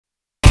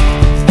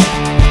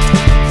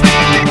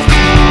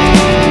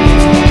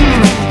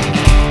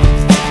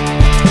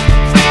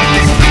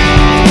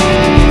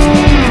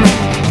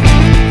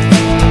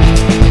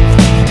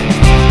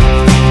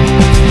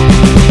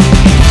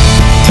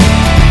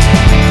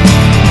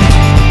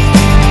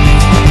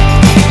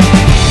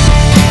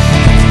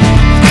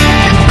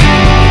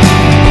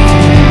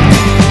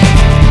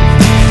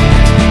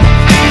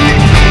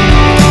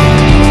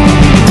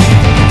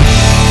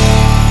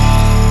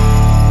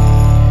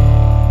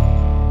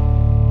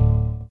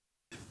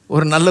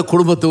ஒரு நல்ல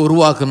குடும்பத்தை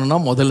உருவாக்கணும்னா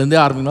முதல்லேருந்தே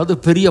ஆரம்பிக்கணும். அது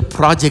பெரிய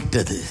ப்ராஜெக்ட்.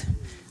 அது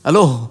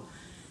ஹலோ,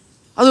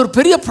 அது ஒரு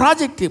பெரிய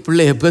ப்ராஜெக்ட்.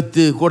 பிள்ளையை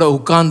பெற்று கூட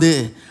உட்காந்து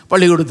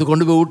பள்ளிக்கூடத்துக்கு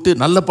கொண்டு போய் விட்டு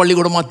நல்ல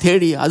பள்ளிக்கூடமாக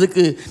தேடி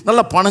அதுக்கு நல்ல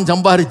பணம்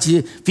சம்பாரித்து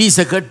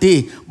ஃபீஸை கட்டி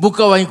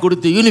புக்கை வாங்கி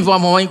கொடுத்து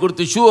யூனிஃபார்மை வாங்கி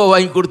கொடுத்து ஷூவை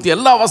வாங்கி கொடுத்து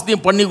எல்லா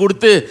வசதியும் பண்ணி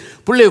கொடுத்து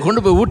பிள்ளையை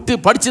கொண்டு போய் விட்டு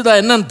படிச்சுதா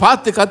என்னன்னு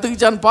பார்த்து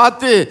கற்றுக்கிச்சான்னு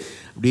பார்த்து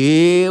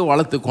அப்படியே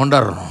வளர்த்து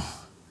கொண்டாடுறோம்.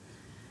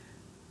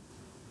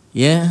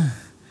 ஏன்?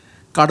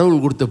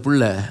 கடவுள் கொடுத்த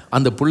பிள்ளை,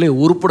 அந்த பிள்ளையை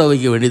உருப்பட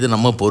வைக்க வேண்டியது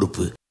நம்ம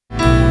பொறுப்பு.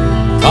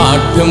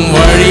 காட்டும்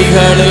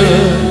வழிகள்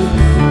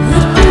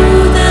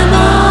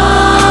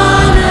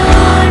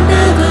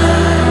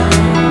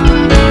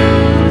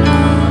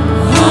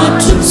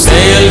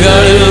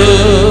செயல்கள்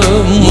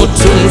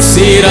முற்றும்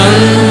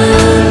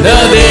சிறந்த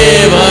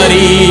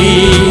தேவரீ,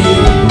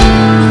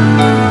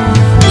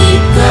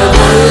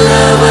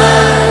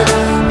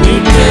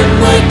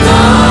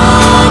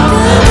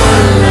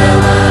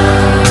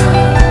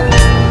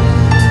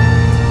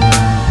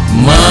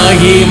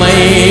 மகிமை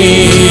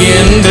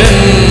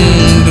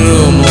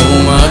என்றென்றும்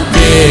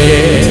உமக்கே.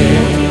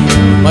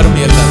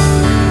 மறுபடியும்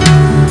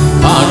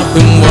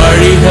காட்டும்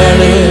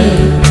வழிகளே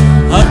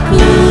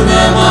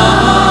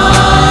அற்புதமான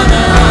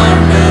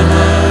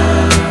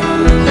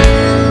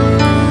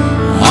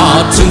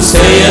ஆற்றும்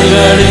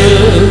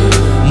செயல்களில்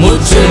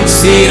முற்றும்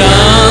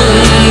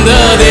சிறந்த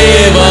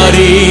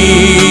தேவரீ,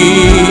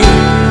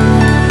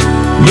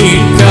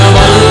 மீட்க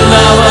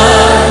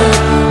வல்லவர்,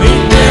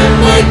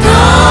 மீட்பெம்மை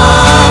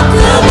காக்க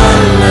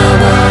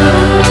வல்லவர்,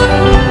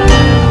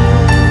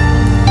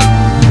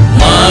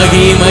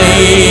 மகிமை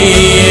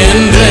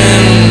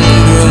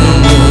என்றென்றும்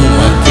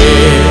உமக்கே.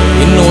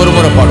 இன்னும் ஒரு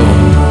முறை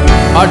பாடுவோம்.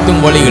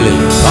 காட்டும்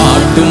வழிகளில்,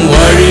 காட்டும்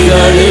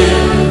வழிகளில்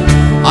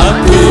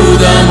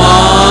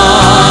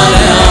அற்புதமான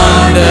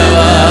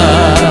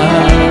ஆண்டவர்,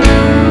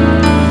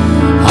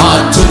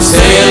 ஆற்றும்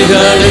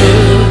செயல்களில்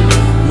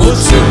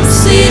முற்றும்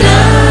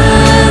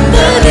சிறந்த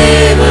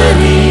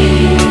தேவரீ,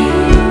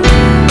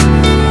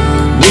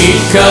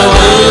 மீட்க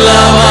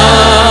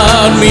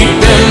வல்லவர்,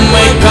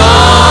 மீட்பெம்மை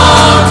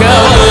காக்க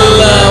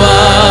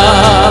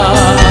வல்லவர்,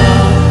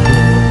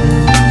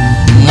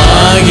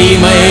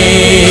 மகிமை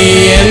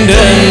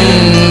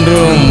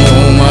என்றென்றும்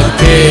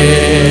உமக்கே.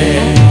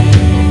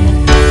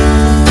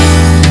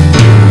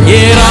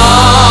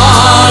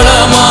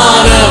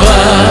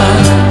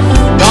 ஏராளமானவர்,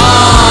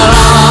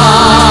 தாராளமானவர்,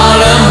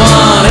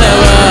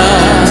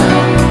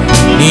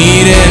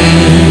 நீரென்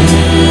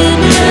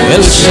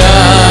எல்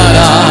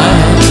ஷடாய்,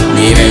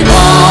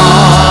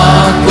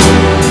 நிறைவாக்கும்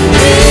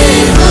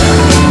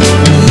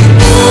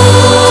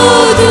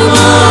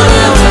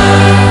போதுமானவர்,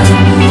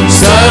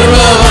 சர்வ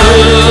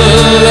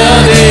வல்ல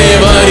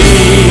தேவரீ,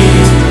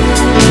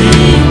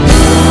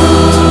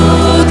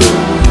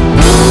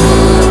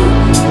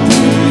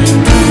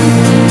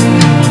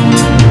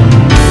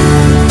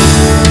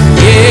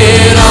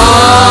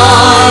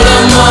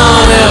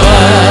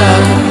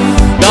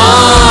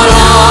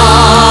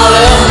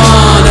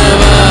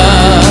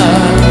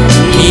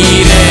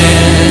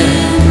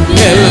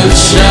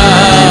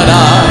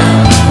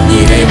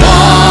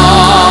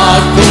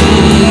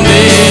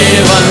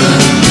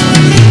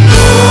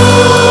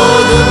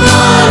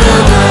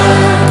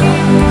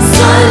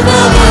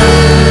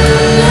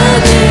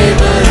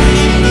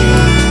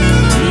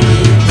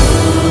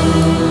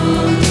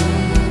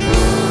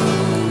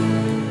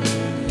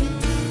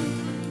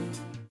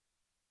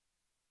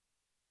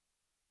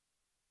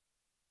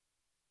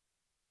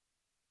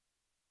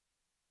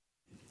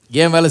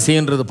 ஏன் வேலை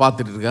செய்யன்றதை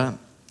பார்த்துட்டு இருக்கேன்.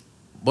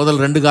 முதல்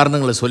 2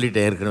 காரணங்களை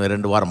சொல்லிட்டேன் ஏற்கனவே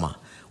 2 வாரமாக.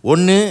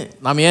 ஒன்று,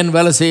 நாம் ஏன்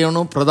வேலை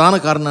செய்யணும், பிரதான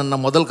காரணம் என்ன?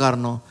 முதல்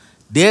காரணம்,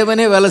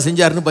 தேவனே வேலை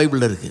செஞ்சார்னு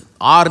பைபிளில் இருக்குது.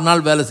 6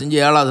 நாள் வேலை செஞ்சு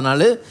 7ஆவது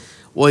நாள்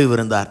ஓய்வு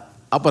இருந்தார்.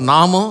 அப்போ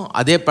நாமும்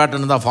அதே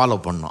பேட்டர்ன் தான் ஃபாலோ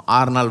பண்ணோம்.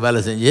 6 நாள்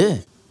வேலை செஞ்சு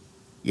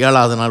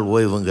 7ஆவது நாள்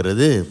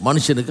ஓய்வுங்கிறது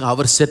மனுஷனுக்கு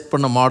அவர் செட்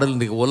பண்ண மாடல்.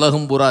 இன்றைக்கி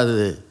உலகம் பூரா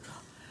அது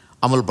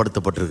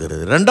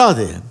அமல்படுத்தப்பட்டிருக்கிறது.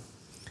 2வது,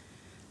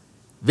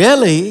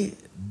 வேலை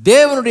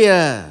தேவனுடைய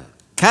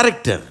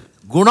கேரக்டர்,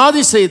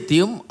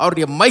 குணாதிசயத்தையும்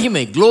அவருடைய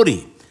மகிமை, க்ளோரி,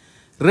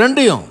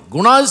 2யும்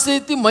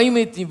குணாதிசயத்தையும்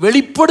மகிமையத்தையும்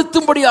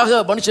வெளிப்படுத்தும்படியாக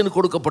மனுஷனுக்கு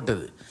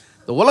கொடுக்கப்பட்டது.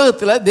 இந்த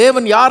உலகத்தில்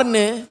தேவன்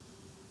யாருன்னு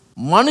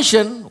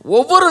மனுஷன்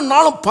ஒவ்வொரு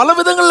நாளும் பல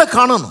விதங்களில்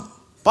காணணும்,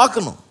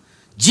 பார்க்கணும்.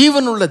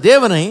 ஜீவன் உள்ள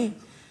தேவனை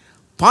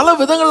பல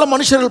விதங்களில்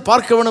மனுஷர்கள்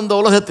பார்க்க வேணும். இந்த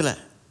உலகத்தில்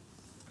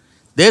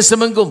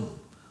தேசமெங்கும்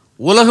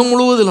உலகம்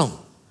முழுவதிலும்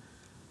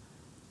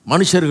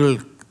மனுஷர்கள்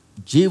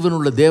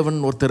ஜீவனுள்ள தேவன்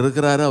ஒருத்தர்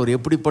இருக்கிறாரு, அவர்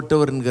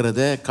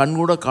எப்படிப்பட்டவர்ங்கிறத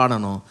கண்கூட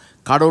காணணும்.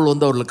 கடவுள்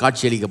அவர்களுக்கு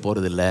காட்சி அளிக்க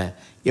போகிறதில்ல.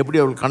 எப்படி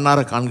அவர்கள் கண்ணார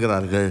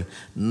காண்கிறார்கள்?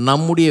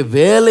 நம்முடைய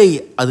வேலை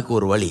அதுக்கு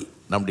ஒரு வழி.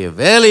 நம்முடைய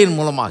வேலையின்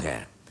மூலமாக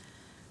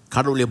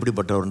கடவுள்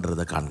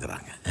எப்படிப்பட்டவர்ன்றதை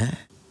காண்கிறாங்க.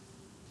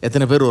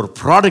 எத்தனை பேர் ஒரு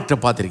ப்ராடக்டை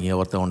பார்த்துருக்கீங்க?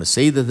 ஒருத்தன் ஒன்று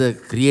செய்ததை,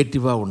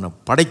 க்ரியேட்டிவாக ஒன்று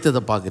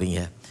படைத்ததை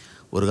பார்க்குறீங்க,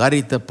 ஒரு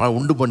காரியத்தை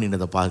உண்டு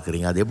பண்ணினதை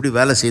பார்க்குறீங்க, அது எப்படி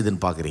வேலை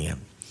செய்யுதுன்னு பார்க்குறீங்க.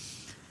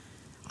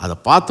 அதை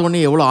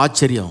பார்த்தோன்னே எவ்வளோ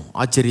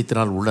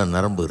ஆச்சரியத்தினால் உள்ள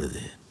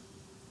நிரம்புகிறது.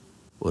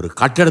 ஒரு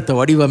கட்டடத்தை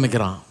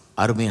வடிவமைக்கிறான்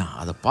அருமையாக,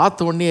 அதை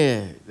பார்த்த உடனே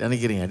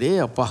நினைக்கிறீங்க, அடே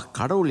அப்பா,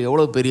 கடவுள்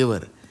எவ்வளோ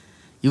பெரியவர்,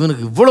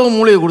 இவனுக்கு இவ்வளவு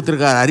மூளையை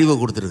கொடுத்துருக்காரு, அறிவை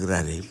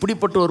கொடுத்துருக்கிறாரு,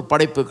 இப்படிப்பட்ட ஒரு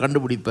படைப்பு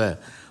கண்டுபிடிப்பை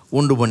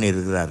உண்டு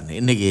பண்ணியிருக்கிறாருன்னு.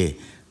 இன்றைக்கி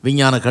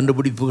விஞ்ஞான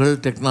கண்டுபிடிப்புகள்,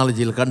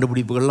 டெக்னாலஜியில்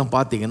கண்டுபிடிப்புகள்லாம்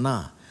பார்த்திங்கன்னா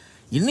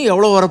இன்னும்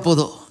எவ்வளோ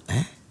வரப்போதோ.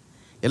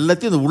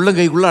 எல்லாத்தையும் இந்த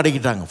உள்ளங்கைக்குள்ளே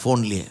அடக்கிட்டாங்க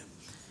ஃபோன்லேயே.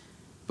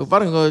 இப்போ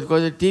பாருங்கள்,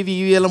 கொஞ்சம் டிவி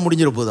எல்லாம்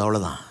முடிஞ்சிட போகுது,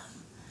 அவ்வளோதான்.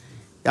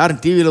 யாரும்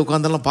டிவியில்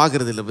உட்காந்தெல்லாம்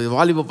பார்க்குறதில்ல. இப்போ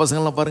வாலிப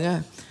பசங்கள்லாம் பாருங்கள்,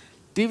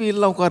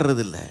 டிவியெல்லாம்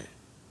உட்கார்றதில்ல.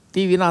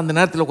 டிவினா அந்த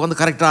நேரத்தில் உட்காந்து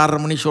கரெக்டாக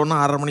 6:30 மணி ஷோன்னா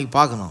 6:30 மணிக்கு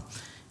பார்க்கணும்.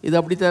 இது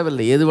அப்படி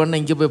தேவையில்லை. எது வேணால்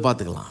இங்கே போய்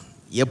பார்த்துக்கலாம்,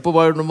 எப்போ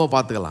வேணுமோ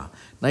பார்த்துக்கலாம்.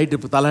 நைட்டு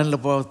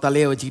இப்போ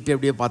தலையை வச்சுக்கிட்டே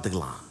அப்படியே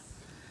பார்த்துக்கலாம்,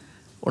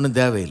 ஒன்றும்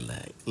தேவையில்லை.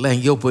 இல்லை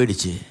எங்கேயோ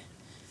போயிடுச்சு,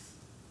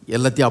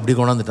 எல்லாத்தையும் அப்படி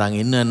கொண்டாந்துட்டாங்க.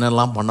 இன்னும்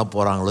என்னெல்லாம் பண்ண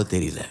போகிறாங்களோ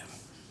தெரியல.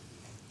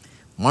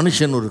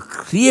 மனுஷன் ஒரு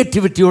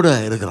க்ரியேட்டிவிட்டியோடு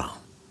இருக்கிறான்.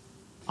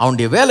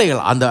 அவனுடைய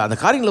வேலைகள் அந்த அந்த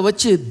காரியங்களை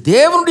வச்சு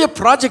தேவனுடைய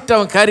ப்ராஜெக்டை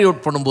அவன் கேரி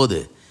அவுட் பண்ணும்போது,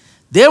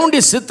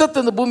 தேவனுடைய சித்தத்தை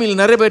இந்த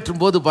பூமியில்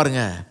நிறைவேற்றும் போது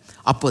பாருங்கள்,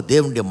 அப்போ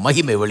தேவனுடைய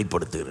மகிமை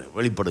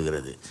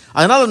வெளிப்படுகிறது.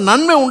 அதனால்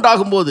நன்மை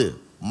உண்டாகும்போது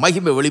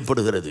மகிமை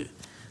வெளிப்படுகிறது.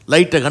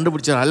 லைட்டை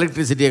கண்டுபிடிச்ச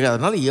எலக்ட்ரிசிட்டியாக,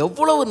 அதனால்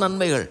எவ்வளவு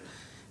நன்மைகள்.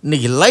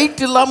 இன்றைக்கி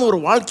லைட் இல்லாமல் ஒரு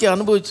வாழ்க்கையை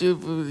அனுபவித்து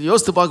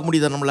யோசித்து பார்க்க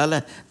முடியுதா நம்மளால்?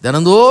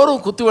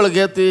 தினந்தோறும் குத்து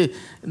விளக்கு ஏற்றி,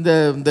 இந்த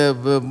இந்த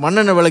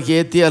மண்ணெண்ணெய் விளக்கு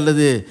ஏற்றி,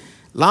 அல்லது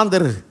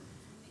லாந்தர்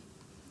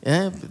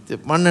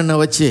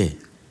மண்ணெண்ணெய் வச்சு,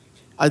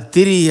 அது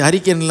திரி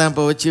ஹரிக்கன்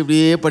லேம்பை வச்சு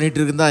இப்படியே பண்ணிகிட்டு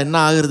இருந்தா என்ன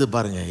ஆகுறது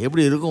பாருங்கள்.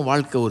 எப்படி இருக்கும்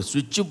வாழ்க்கை? ஒரு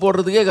சுவிட்சு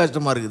போடுறதுக்கே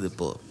கஷ்டமாக இருக்குது.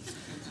 இப்போது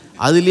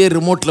அதுலேயே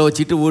ரிமோட்டில்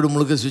வச்சுட்டு வீடு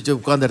முழுக்க சுவிட்சை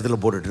உட்கார்ந்த இடத்துல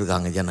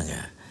போட்டுட்ருக்காங்க ஜனங்க.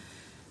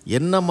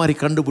 என்ன மாதிரி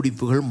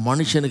கண்டுபிடிப்புகள்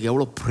மனுஷனுக்கு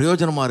எவ்வளோ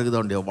பிரயோஜனமாக இருக்குது,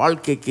 அவனுடைய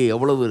வாழ்க்கைக்கு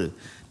எவ்வளவு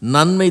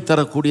நன்மை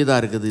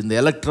தரக்கூடியதாக இருக்குது. இந்த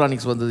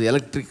எலக்ட்ரானிக்ஸ் வந்தது,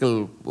 எலக்ட்ரிக்கல்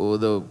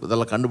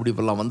இதெல்லாம்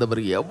கண்டுபிடிப்பெல்லாம் வந்த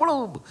பிறகு எவ்வளோ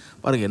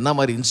பாருங்கள், என்ன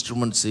மாதிரி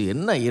இன்ஸ்ட்ருமெண்ட்ஸு,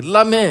 என்ன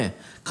எல்லாமே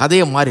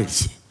கதையை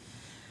மாறிடுச்சு.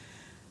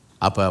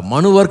 அப்போ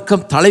மனு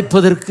வர்க்கம்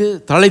தலைப்பதற்கு,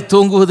 தலை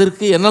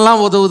தோங்குவதற்கு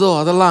என்னெல்லாம் உதவுதோ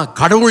அதெல்லாம்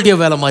கடவுளுடைய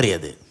வேலை மாதிரி.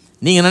 அது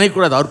நீங்கள்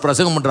நினைக்கக்கூடாது அவர்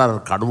பிரசங்கம் பண்ணுறாரு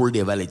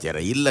கடவுளுடைய வேலை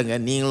செய்கிற. இல்லைங்க,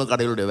 நீங்களும்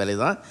கடவுளுடைய வேலை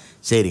தான்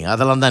செய்கிறீங்க.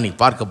 அதெல்லாம் தான் இன்றைக்கி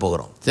பார்க்க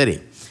போகிறோம். சரி,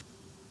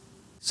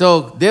 ஸோ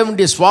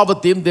தேவனுடைய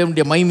சுவாபத்தையும்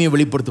தேவனுடைய மகிமையை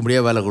வெளிப்படுத்த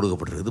முடியாத வேலை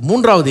கொடுக்கப்பட்டிருக்குது.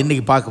 மூன்றாவது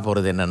இன்றைக்கி பார்க்க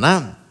போகிறது என்னென்னா,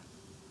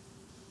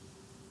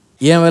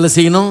 ஏன் வேலை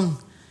செய்யணும்?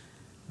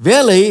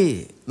 வேலை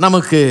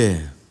நமக்கு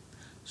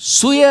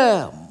சுய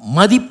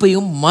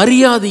மதிப்பையும்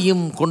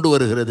மரியாதையும் கொண்டு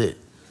வருகிறது.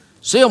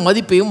 சுய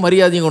மதிப்பையும்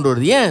மரியாதையும் கொண்டு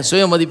வருது. ஏன்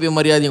சுய மதிப்பையும்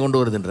மரியாதையும்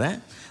கொண்டு வருதுன்ற?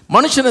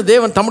 மனுஷனை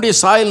தேவன் தம்முடைய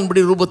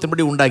சாயலின்படி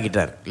ரூபத்தின்படி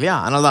உண்டாக்கிட்டார் இல்லையா?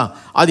 அதனால தான்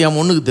ஆதியாகமம்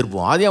 1க்கு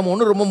திருப்போம். ஆதியாகமம்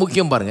 1 ரொம்ப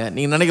முக்கியம் பாருங்கள்.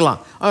 நீங்கள் நினைக்கலாம்,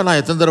 நான்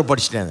எத்தனை தடவை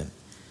படிச்சுட்டேன்.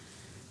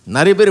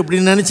 நிறைய பேர் இப்படி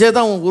நினச்சே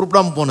தான்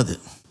உருப்பிடாமல் போனது.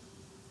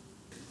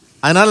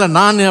 அதனால்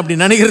நான் அப்படி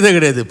நினைக்கிறதே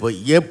கிடையாது. இப்போ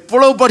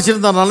எவ்வளோ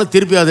படிச்சிருந்தாலும்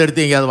திருப்பி அதை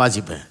எடுத்து எங்கேயாவது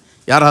வாசிப்பேன்.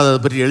 யாராவது அதை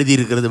பற்றி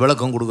எழுதியிருக்கிறது,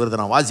 விளக்கம்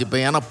கொடுக்குறத நான்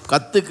வாசிப்பேன். ஏன்னா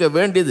கற்றுக்க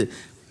வேண்டியது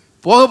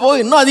போக போக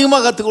இன்னும்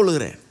அதிகமாக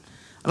கற்றுக்கொள்கிறேன்.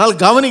 அதனால்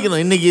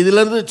கவனிக்கணும். இன்றைக்கி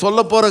இதிலேருந்து சொல்ல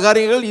போகிற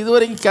காரியங்கள்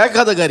இதுவரைக்கும்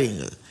கேட்காத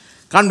காரியங்கள்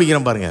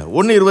காண்பிக்கிறேன் பாருங்கள்.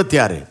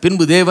 1:26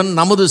 பின்பு தேவன்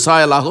நமது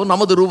சாயலாகவும்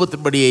நமது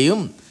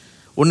ரூபத்தின்படியையும்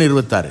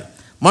 1:26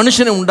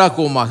 மனுஷனை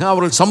உண்டாக்குவோமாக,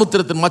 அவர்கள்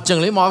சமுத்திரத்தின்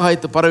மச்சங்களையும்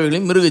ஆகாயத்து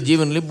பறவைகளையும் மிருக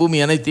ஜீவன்களையும் பூமி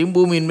அனைத்தையும்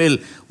பூமியின் மேல்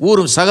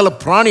ஊறும் சகல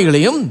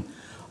பிராணிகளையும்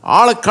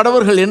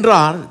ஆழக்கடவர்கள்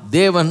என்றார்.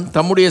 தேவன்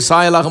தம்முடைய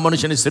சாயலாக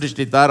மனுஷனை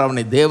சிருஷ்டித்தார்,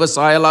 அவனை தேவ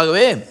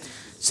சாயலாகவே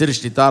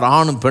சிருஷ்டித்தார்,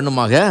 ஆணும்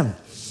பெண்ணுமாக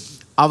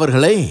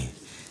அவர்களை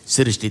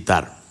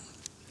சிருஷ்டித்தார்.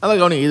 அதான்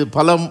கவனி, இது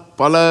பல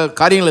பல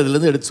காரியங்கள்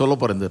இதிலேருந்து எடுத்து சொல்ல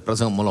போகிறேன் இந்த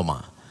பிரசங்கம்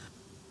மூலமாக.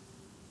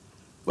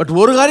 பட்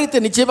ஒரு காரியத்தை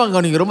நிச்சயமாக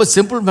கவனிங்க, ரொம்ப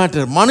சிம்பிள்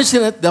மேட்டர்.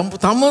 மனுஷனை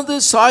தமது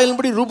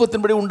சாயலின்படி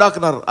ரூபத்தின்படி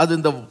உண்டாக்குனார். அது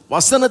இந்த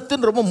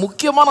வசனத்தின் ரொம்ப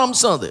முக்கியமான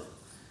அம்சம். அது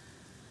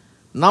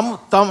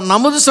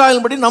நமது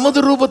சாயலின்படி நமது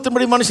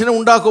ரூபத்தின்படி மனுஷனை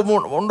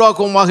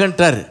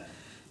உண்டாக்குவோமாகன்றார்.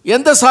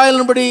 எந்த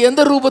சாயலின்படி,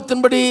 எந்த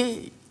ரூபத்தின்படி?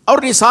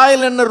 அவருடைய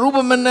சாயல் என்ன,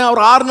 ரூபம் என்ன?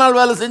 அவர் 6 நாள்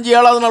வேலை செஞ்சு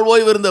 7வது நாள்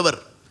ஓய்வு இருந்தவர்.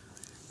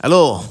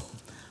 ஹலோ,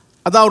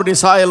 அதான் அவருடைய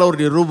சாயல்,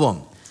 அவருடைய ரூபம்.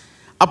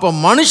 அப்போ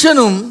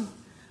மனுஷனும்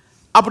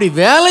அப்படி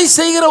வேலை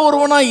செய்கிற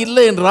ஒருவனாக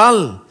இல்லை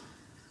என்றால்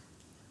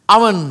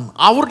அவன்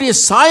அவருடைய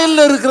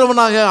சாயலில்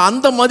இருக்கிறவனாக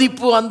அந்த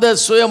மதிப்பு, அந்த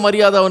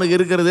சுயமரியாதை அவனுக்கு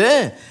இருக்கிறது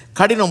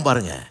கடினம்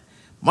பாருங்கள்.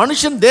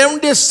 மனுஷன்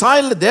தேவனுடைய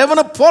சாயலில்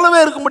தேவனை போலவே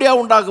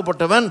இருக்கும்படியாக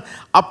உண்டாக்கப்பட்டவன்.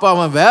 அப்போ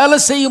அவன் வேலை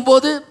செய்யும்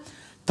போது,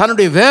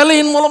 தன்னுடைய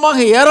வேலையின் மூலமாக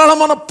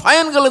ஏராளமான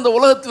பயன்கள் இந்த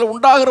உலகத்தில்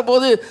உண்டாகிற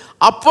போது,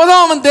 அப்போ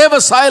தான் அவன் தேவ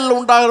சாயலில்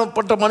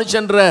உண்டாகப்பட்ட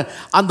மனுஷன்ற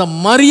அந்த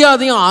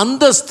மரியாதையும்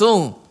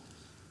அந்தஸ்தும்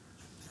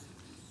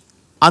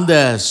அந்த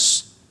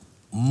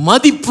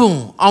மதிப்பும்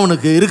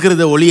அவனுக்கு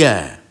இருக்கிறத ஒழிய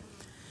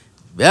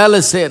வேலை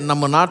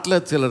நம்ம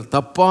நாட்டில் சிலர்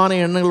தப்பான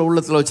எண்ணங்களை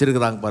உள்ளத்தில்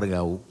வச்சுருக்கிறாங்க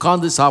பாருங்கள்.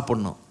 உட்காந்து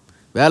சாப்பிட்ணும்,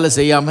 வேலை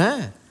செய்யாமல்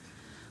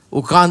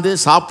உட்காந்து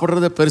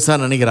சாப்பிட்றத பெருசாக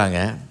நினைக்கிறாங்க.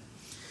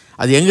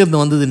 அது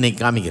எங்கேருந்து வந்தது இன்றைக்கி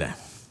காமிக்கிறேன்.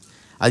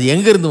 அது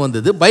எங்கேருந்து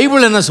வந்தது,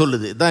 பைபிள் என்ன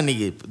சொல்லுது தான்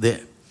இன்றைக்கி இது.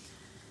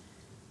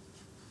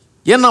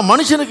 ஏன்னா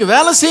மனுஷனுக்கு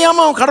வேலை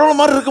செய்யாமல் அவன் கடவுளை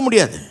மாதிரி இருக்க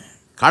முடியாது.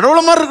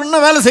 கடவுளை மாதிரி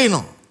இருக்கணும்னா வேலை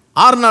செய்யணும்.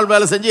 6 நாள்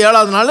வேலை செஞ்சு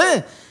 7வது நாள்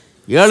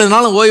 7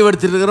 நாளும் ஓய்வு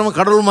எடுத்துட்டு இருக்கிறவன்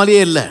கடவுள்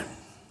மாதிரியே இல்லை.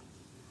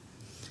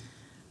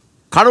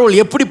 கடவுள்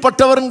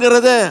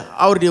எப்படிப்பட்டவருங்கிறத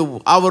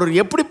அவர்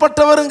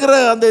எப்படிப்பட்டவருங்கிற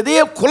அந்த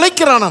இதையே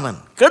குலைக்கிறான், அவன்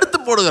கெடுத்து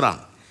போடுகிறான்.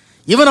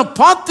 இவனை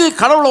பார்த்து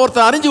கடவுளை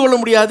ஒருத்தன் அறிஞ்சு கொள்ள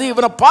முடியாது.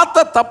 இவனை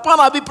பார்த்தா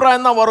தப்பான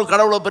அபிப்பிராயம் தான் வரும்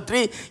கடவுளை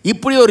பற்றி.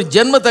 இப்படி ஒரு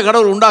ஜென்மத்தை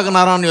கடவுள்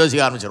உண்டாக்குனாரான்னு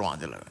யோசிக்க ஆரம்பிச்சிருவான்.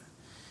 அதில்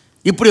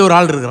இப்படி ஒரு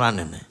ஆள்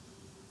இருக்கிறான்னு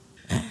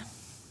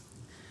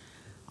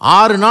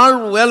 6 நாள்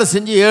வேலை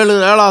செஞ்சு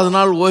 7வது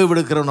நாள் ஓய்வு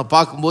எடுக்கிறவனை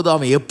பார்க்கும்போது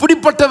அவன்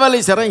எப்படிப்பட்ட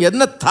வேலையை செய்கிறான்,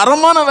 என்ன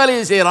தரமான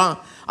வேலையை செய்கிறான்,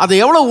 அதை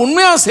எவ்வளோ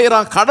உண்மையாக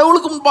செய்கிறான்,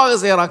 கடவுளுக்கு முன்பாக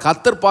செய்கிறான்,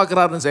 கர்த்தர்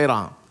பார்க்குறாருன்னு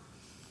செய்கிறான்.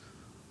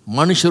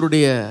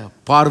 மனுஷருடைய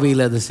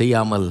பார்வையில் அதை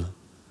செய்யாமல்,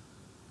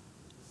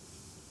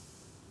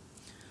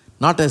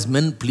 நாட் ஆஸ்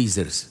மென்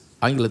ப்ளீசர்ஸ்,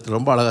 ஆங்கிலத்தில்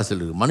ரொம்ப அழகாக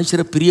சொல்லிருக்கு,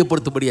 மனுஷரை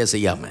பிரியப்படுத்தும்படியாக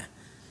செய்யாமல்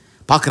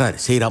பார்க்குறாரு,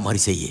 செய்கிற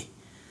மாதிரி செய்ய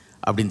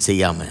அப்படின்னு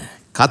செய்யாமல்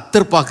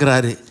கர்த்தர்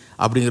பார்க்குறாரு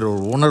அப்படிங்கிற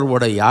ஒரு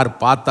உணர்வோடு யார்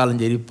பார்த்தாலும்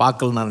சரி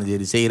பார்க்கலனாலும்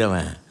சரி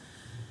செய்கிறவன்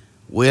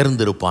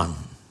உயர்ந்திருப்பான்.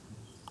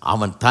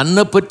 அவன்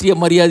தன்னை பற்றிய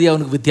மரியாதை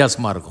அவனுக்கு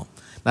வித்தியாசமாக இருக்கும்.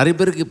 நிறைய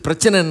பேருக்கு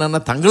பிரச்சனை என்னென்னா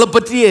தங்களை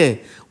பற்றிய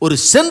ஒரு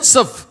சென்ஸ்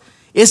ஆஃப்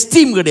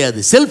எஸ்டீம் கிடையாது,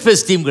 செல்ஃப்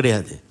எஸ்டீம்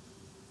கிடையாது,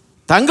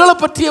 தங்களை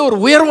பற்றிய ஒரு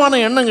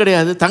உயர்வான எண்ணம்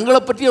கிடையாது,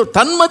 தங்களை பற்றிய ஒரு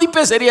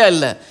தன்மதிப்பே சரியா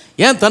இல்லை.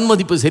 ஏன்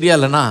தன்மதிப்பு சரியா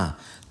இல்லைன்னா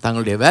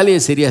தங்களுடைய வேலையை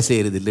சரியாக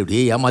செய்கிறது இல்லை,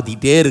 இப்படியே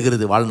ஏமாற்றிக்கிட்டே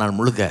இருக்கிறது, வாழ்நாள்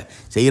முழுக்க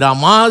செய்கிற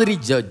மாதிரி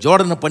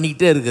ஜோடனை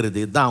பண்ணிக்கிட்டே இருக்கிறது,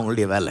 இதுதான்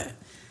அவங்களுடைய வேலை.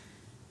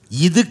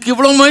 இதுக்கு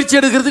இவ்வளோ முயற்சி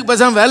எடுக்கிறதுக்கு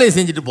பேசாமல் வேலையை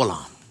செஞ்சுட்டு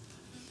போகலாம்.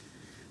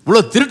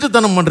 இவ்வளோ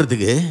திருட்டுத்தனம்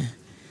பண்ணுறதுக்கு,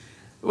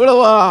 இவ்வளோ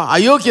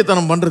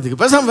அயோக்கியத்தனம்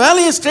பண்ணுறதுக்கு பேசாமல்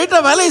வேலையை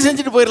ஸ்ட்ரைட்டாக வேலையை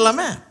செஞ்சுட்டு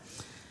போயிடலாமே.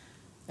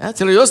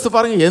 சில யோசித்து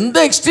பாருங்கள், எந்த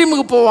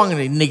எக்ஸ்ட்ரீமுக்கு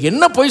போவாங்க. இன்றைக்கி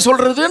என்ன போய்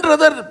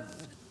சொல்கிறதுன்றத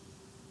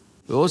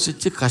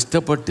யோசித்து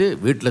கஷ்டப்பட்டு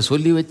வீட்டில்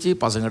சொல்லி வச்சு,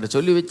 பசங்கள்கிட்ட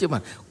சொல்லி வச்சு,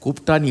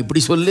 கூப்பிட்டா நீ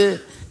இப்படி சொல்லு,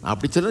 நான்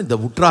அப்படி சொல்ல, இந்த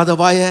விட்டுறாத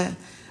வாய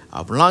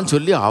அப்படிலாம்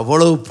சொல்லி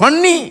அவ்வளவு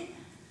பண்ணி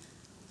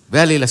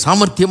வேலையில்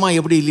சாமர்த்தியமாக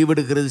எப்படி லீவ்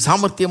எடுக்கிறது,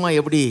 சாமர்த்தியமாக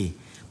எப்படி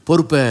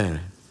பொறுப்பை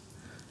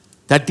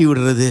தட்டி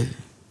விடுறது,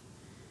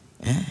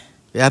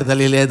 வேறு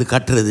தலையிலே அது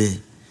கட்டுறது,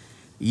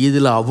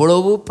 இதில்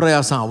அவ்வளவு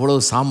பிரயாசம்,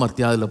 அவ்வளவு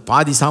சாமர்த்தியம். அதில்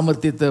பாதி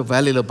சாமர்த்தியத்தை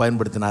வேலையில்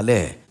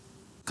பயன்படுத்தினாலே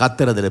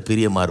கர்த்தர் அதில்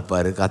பிரியமாக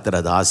இருப்பார்,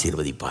 கர்த்தர் அதை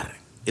ஆசீர்வதிப்பார்,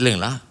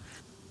 இல்லைங்களா?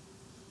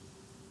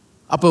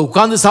 அப்போ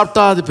உட்கார்ந்து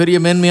சாப்பிட்டா அது பெரிய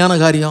மேன்மையான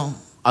காரியம்.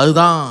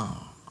 அதுதான்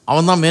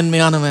அவன் தான்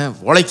மேன்மையானவன்,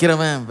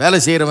 உழைக்கிறவன், வேலை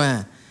செய்கிறவன்,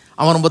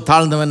 அவன் ரொம்ப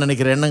தாழ்ந்தவன்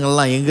நினைக்கிற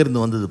எண்ணங்கள்லாம்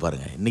எங்கேருந்து வந்தது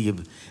பாருங்கள்.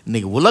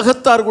 இன்றைக்கி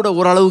உலகத்தார் கூட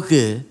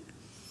ஓரளவுக்கு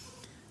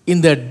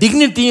இந்த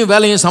டிக்னிட்டியும்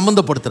வேலையும்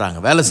சம்மந்தப்படுத்துகிறாங்க.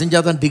 வேலை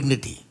செஞ்சால் தான்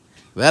டிக்னிட்டி,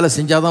 வேலை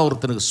செஞ்சால் தான்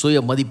ஒருத்தனுக்கு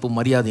சுய மதிப்பு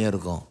மரியாதையும்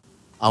இருக்கும்,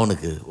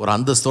 அவனுக்கு ஒரு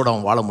அந்தஸ்தோடு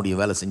அவன் வாழ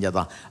முடியும் வேலை செஞ்சால்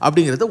தான்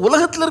அப்படிங்கிறத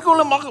உலகத்தில்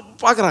இருக்கவங்கள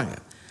பார்க்குறாங்க,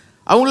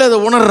 அவங்களே அதை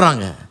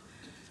உணர்கிறாங்க.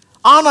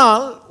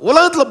 ஆனால்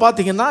உலகத்தில்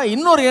பார்த்திங்கன்னா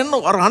இன்னொரு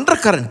எண்ணம், ஒரு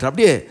அண்டர் கரண்ட்,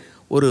 அப்படியே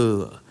ஒரு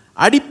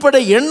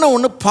அடிப்படை எண்ணம்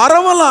ஒன்று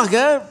பரவலாக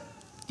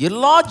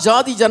எல்லா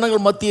ஜாதி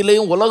ஜனங்கள்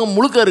மத்தியிலையும் உலகம்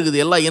முழுக்க இருக்குது,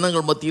 எல்லா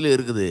இனங்கள் மத்தியிலையும்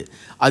இருக்குது.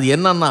 அது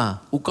என்னன்னா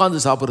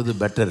உட்காந்து சாப்பிட்றது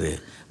பெட்டரு,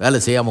 வேலை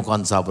செய்யாமல்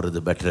உட்காந்து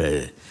சாப்பிட்றது பெட்டரு,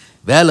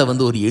 வேலை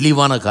ஒரு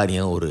இழிவான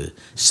காரியம், ஒரு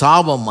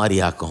சாபம் மாதிரி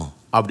ஆக்கும்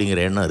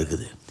அப்படிங்கிற எண்ணம்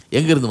இருக்குது.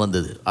 எங்கேருந்து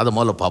வந்தது அதை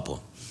முதல்ல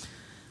பார்ப்போம்.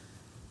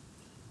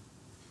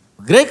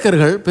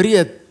 கிரேக்கர்கள் பெரிய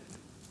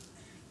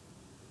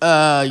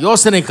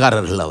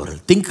யோசனைக்காரர்கள்,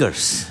 அவர்கள்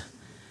திங்கர்ஸ்,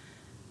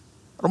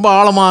 ரொம்ப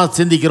ஆழமாக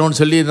சிந்திக்கிறோன்னு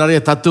சொல்லி நிறைய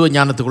தத்துவ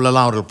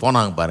ஞானத்துக்குள்ளெல்லாம் அவர்கள்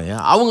போனாங்க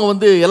பாருங்கள்.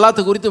 அவங்க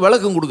எல்லாத்த குறித்து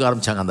விளக்கம் கொடுக்க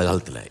ஆரம்பித்தாங்க. அந்த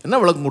காலத்தில் என்ன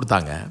விளக்கம்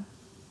கொடுத்தாங்க?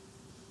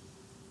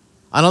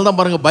 அதனால தான்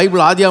பாருங்கள்,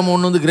 பைபிள்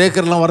ஆதியாகமம் 1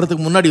 கிரேக்கர்லாம்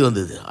வர்றதுக்கு முன்னாடி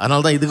வந்தது.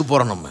 அதனால தான் இதுக்கு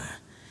போகிறோம் நம்ம.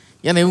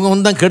 ஏன்னா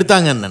இவங்க தான்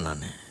கெடுத்தாங்க, என்ன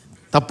நான்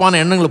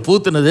தப்பான எண்ணங்களை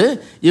பூத்துனது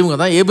இவங்க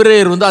தான்.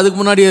 எபிரேயர் அதுக்கு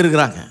முன்னாடியே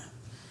இருக்கிறாங்க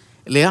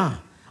இல்லையா?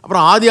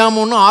 அப்புறம்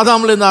ஆதியாகமம்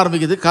ஆதாம்லேருந்து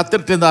ஆரம்பிக்குது,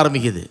 கர்த்தர்கிட்டேருந்து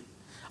ஆரம்பிக்குது.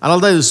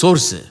 அதனால தான் இது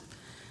சோர்ஸு.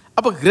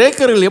 அப்போ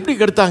கிரேக்கர்கள் எப்படி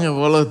கெடுத்தாங்க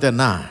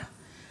உலகத்தைன்னா,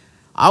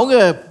 அவங்க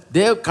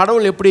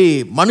கடவுள் எப்படி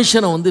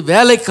மனுஷனை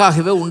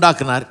வேலைக்காகவே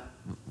உண்டாக்குனார்.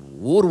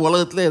 ஊர்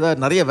உலகத்தில்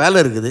ஏதாவது நிறைய வேலை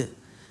இருக்குது,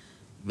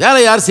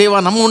 வேலை யார் செய்வா,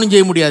 நம்ம ஒன்றும்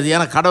செய்ய முடியாது.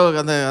 ஏன்னா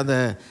கடவுள் அந்த அந்த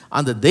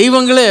அந்த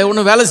தெய்வங்களே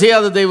ஒன்றும் வேலை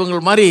செய்யாத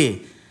தெய்வங்கள் மாதிரி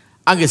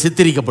அங்கே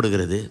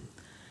சித்தரிக்கப்படுகிறது.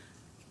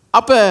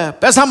 அப்போ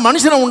பேசாமல்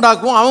மனுஷனை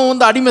உண்டாக்குவோம்,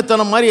 அவன்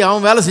அடிமைத்தனம் மாதிரி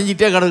அவன் வேலை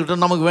செஞ்சுக்கிட்டே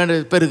கிடக்கட்டும்,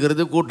 நமக்கு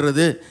பெருக்கிறது,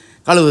 கூட்டுறது,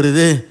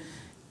 கழுவுறது,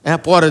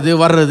 போகிறது,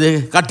 வர்றது,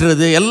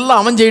 கட்டுறது எல்லாம்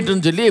அவன்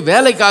செய்யட்டுன்னு சொல்லி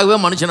வேலைக்காகவே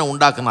மனுஷனை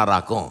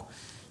உண்டாக்குனாராக்கும்.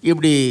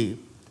 இப்படி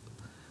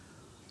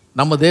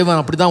நம்ம தேவன்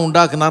அப்படி தான்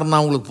உண்டாக்குனாருன்னு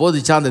அவங்களுக்கு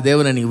போதிச்சா அந்த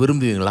தேவனை நீங்கள்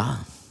விரும்புவீங்களா?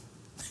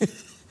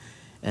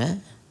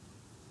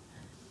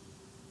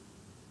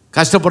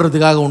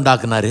 கஷ்டப்படுறதுக்காக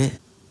உண்டாக்குனாரு,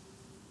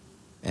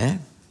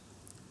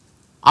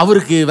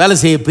 அவருக்கு வேலை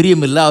செய்ய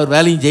பிரியம் இல்லை, அவர்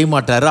வேலையும் செய்ய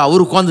மாட்டார்,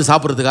 அவர் உட்காந்து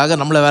சாப்பிட்றதுக்காக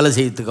நம்மளை வேலை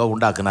செய்யறதுக்காக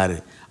உண்டாக்குனாரு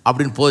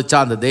அப்படின்னு போதிச்சா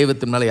அந்த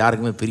தெய்வத்தின் மேலே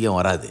யாருக்குமே பிரியம்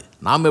வராது.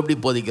 நாம் எப்படி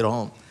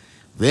போதிக்கிறோம்?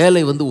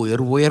 வேலை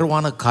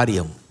உயர்வான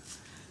காரியம்,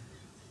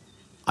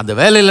 அந்த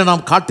வேலையில்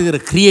நாம் காட்டுகிற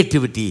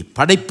க்ரியேட்டிவிட்டி,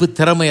 படைப்பு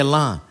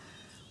திறமையெல்லாம்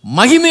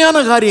மகிமையான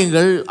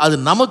காரியங்கள். அது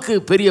நமக்கு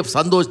பெரிய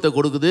சந்தோஷத்தை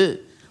கொடுக்குது,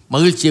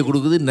 மகிழ்ச்சியை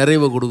கொடுக்குது,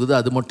 நிறைவை கொடுக்குது.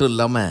 அது மட்டும்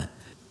இல்லாமல்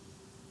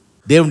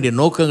தேவனுடைய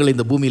நோக்கங்களை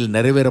இந்த பூமியில்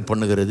நிறைவேற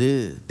பண்ணுகிறது,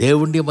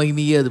 தேவனுடைய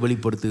மகிமையை அது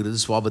வெளிப்படுத்துகிறது,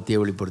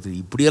 சுவாபத்தையே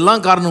வெளிப்படுத்துகிறது.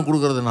 இப்படியெல்லாம் காரணம்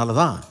கொடுக்கறதுனால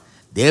தான்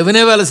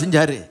தேவனே வேலை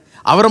செஞ்சார்.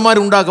 அவரை மாதிரி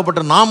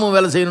உண்டாக்கப்பட்ட நாமும்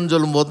வேலை செய்யணும்னு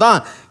சொல்லும்போது தான்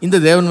இந்த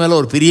தேவன் மேலே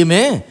ஒரு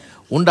பிரியமே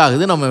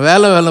உண்டாகுது. நம்ம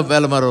வேலை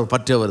மாதிரி ஒரு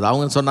பற்று வருது.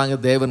 அவங்க சொன்னாங்க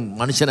தேவன்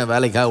மனுஷனை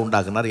வேலைக்காக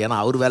உண்டாக்குனார், ஏன்னா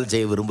அவர் வேலை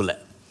செய்ய விரும்பலை,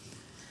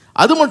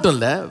 அது மட்டும்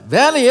இல்லை,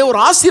 வேலையை ஒரு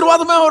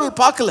ஆசீர்வாதமே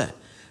அவர்கள் பார்க்கல.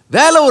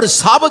 வேலை ஒரு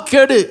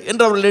சாபக்கேடு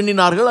என்று அவர்கள்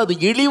எண்ணினார்கள். அது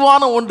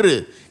இழிவான ஒன்று,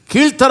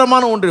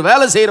 கீழ்த்தரமான ஒன்று.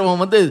 வேலை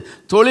செய்கிறவன் வந்து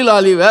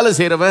தொழிலாளி, வேலை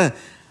செய்கிறவன்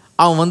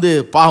அவன் வந்து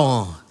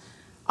பாவம்,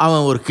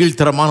 அவன் ஒரு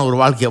கீழ்த்தரமான ஒரு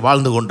வாழ்க்கையை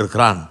வாழ்ந்து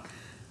கொண்டிருக்கிறான்,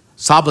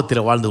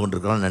 சாபத்தில் வாழ்ந்து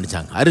கொண்டிருக்கிறான்னு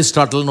நினச்சாங்க.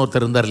 அரிஸ்டாட்டில்னு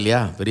ஒருத்தர் இருந்தார்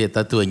இல்லையா, பெரிய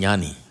தத்துவ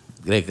ஞானி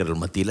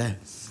கிரேக்கர்கள் மத்தியில்.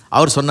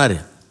 அவர் சொன்னார்,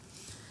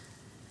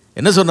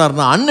 என்ன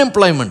சொன்னார்னா,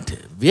 அன்எம்ப்ளாய்மெண்ட்,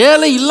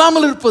 வேலை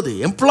இல்லாமல் இருப்பது,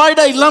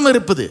 எம்ப்ளாய்டாக இல்லாமல்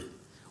இருப்பது,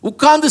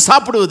 உட்கார்ந்து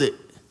சாப்பிடுவது,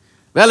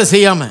 வேலை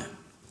செய்யாமல்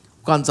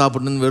உட்காந்து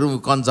சாப்பிடணுன்னு வெறும்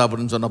உட்காந்து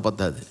சாப்பிடுன்னு சொன்னால்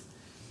பத்தாது.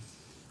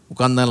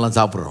 உட்காந்து தான் எல்லாம்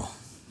சாப்பிட்றோம்,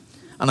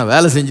 ஆனால்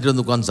வேலை செஞ்சுட்டு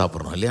வந்து உட்காந்து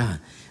சாப்பிட்றோம் இல்லையா.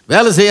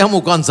 வேலை செய்யாமல்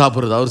உட்காந்து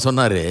சாப்பிட்றது, அவர்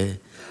சொன்னார்,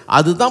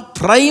 அதுதான்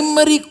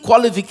primary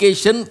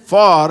qualification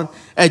for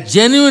a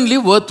genuinely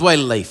worth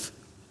while life.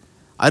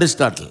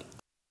 Aristotle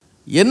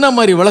என்ன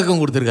மாதிரி விளக்கம்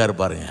கொடுத்துருக்காரு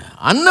பாருங்க.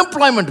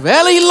 அன்எம்ப்ளாய்மெண்ட்,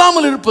 வேலை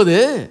இல்லாமல் இருப்பது,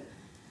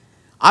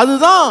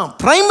 அதுதான்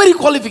பிரைமரி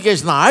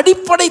குவாலிஃபிகேஷன்,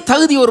 அடிப்படை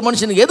தகுதி ஒரு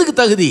மனுஷனுக்கு. எதுக்கு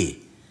தகுதி?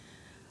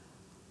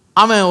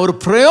 அவன் ஒரு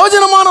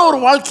பிரயோஜனமான ஒரு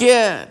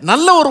வாழ்க்கையை,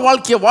 நல்ல ஒரு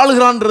வாழ்க்கையை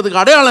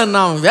வாழ்கிறான்றதுக்கு அடையாளம்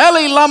என்ன? அவன்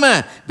வேலை இல்லாமல்,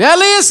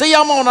 வேலையே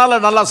செய்யாமல்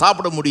அவனால் நல்லா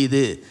சாப்பிட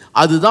முடியுது.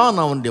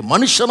 அதுதான் அவனுடைய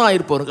மனுஷனாக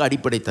இருப்பவனுக்கு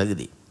அடிப்படை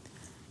தகுதி.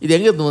 இது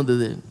எங்கேருந்து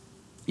வந்தது?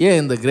 ஏன்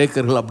இந்த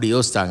கிரேக்கர்கள் அப்படி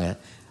யோசித்தாங்க?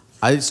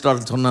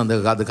 அரிஸ்டாட்டில் சொன்ன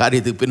அந்த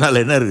காரியத்துக்கு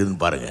பின்னால் என்ன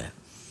இருக்குதுன்னு பாருங்கள்.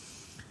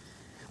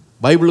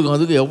 பைபிளுக்கும்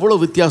அதுக்கு எவ்வளோ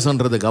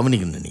வித்தியாசன்றதை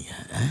கவனிக்கணும்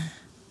நீங்கள்.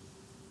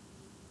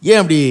 ஏன்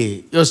அப்படி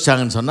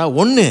யோசித்தாங்கன்னு சொன்னால்,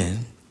 ஒன்று,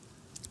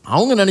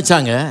 அவங்க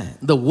நினச்சாங்க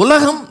இந்த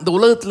உலகம், இந்த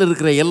உலகத்தில்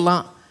இருக்கிற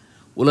எல்லாம்,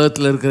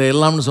 உலகத்தில் இருக்கிற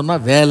எல்லாம்னு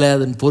சொன்னால் வேலை,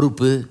 அதன்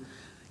பொறுப்பு,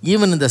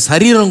 ஈவன் இந்த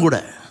சரீரம் கூட,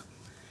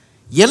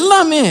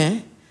 எல்லாமே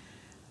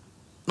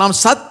நாம்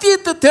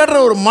சத்தியத்தை தேடுற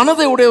ஒரு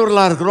மனதை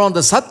உடையவர்களாக இருக்கிறோம்.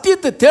 அந்த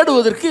சத்தியத்தை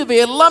தேடுவதற்கு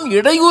இவையெல்லாம்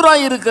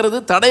இடையூறாக இருக்கிறது,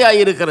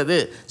 தடையாக இருக்கிறது.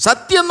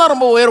 சத்தியம்தான்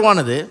ரொம்ப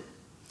உயர்வானது.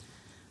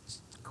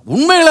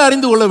 உண்மைகளை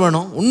அறிந்து கொள்ள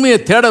வேணும், உண்மையை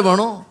தேட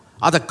வேணும்,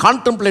 அதை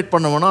கான்டெம்ப்ளேட்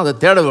பண்ண வேணும், அதை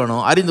தேட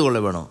வேணும், அறிந்து கொள்ள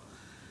வேணும்,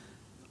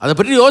 அதை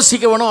பற்றி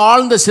யோசிக்க வேணும்,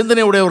 ஆழ்ந்த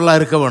சிந்தனை உடையவர்களாக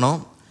இருக்க வேணும்.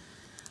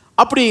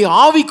 அப்படி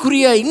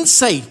ஆவிக்குரிய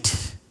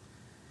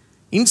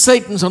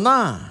இன்சைட்னு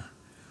சொன்னால்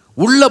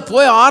உள்ளே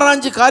போய்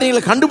ஆராய்ஞ்சு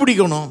காரியங்களை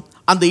கண்டுபிடிக்கணும்.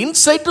 அந்த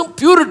இன்சைட்டும்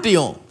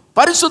பியூரிட்டியும்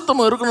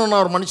பரிசுத்தமும் இருக்கணும்னா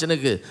ஒரு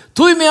மனுஷனுக்கு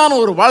தூய்மையான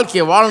ஒரு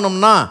வாழ்க்கையை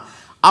வாழணும்னா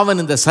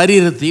அவன் இந்த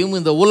சரீரத்தையும்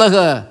இந்த உலக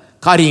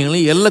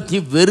காரியங்களையும்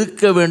எல்லாத்தையும்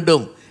வெறுக்க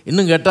வேண்டும்.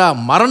 இன்னும் கேட்டால்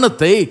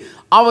மரணத்தை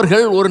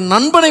அவர்கள் ஒரு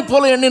நண்பனை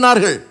போல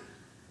எண்ணினார்கள்,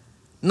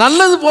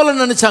 நல்லது போல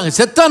நினச்சாங்க.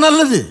 செத்தா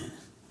நல்லது.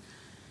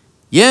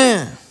 ஏன்?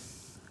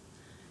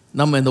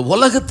 நம்ம இந்த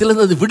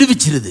உலகத்திலேருந்து அது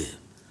விடுவிச்சிருது,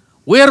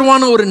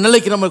 உயர்வான ஒரு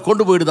நிலைக்கு நம்ம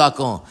கொண்டு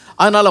போயிடுதாக்கும்.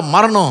 அதனால்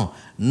மரணம்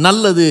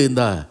நல்லது,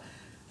 இந்த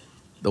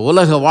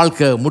உலக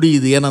வாழ்க்கை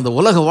முடியுது. ஏன்னா அந்த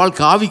உலக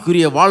வாழ்க்கை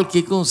ஆவிக்குரிய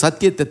வாழ்க்கைக்கும்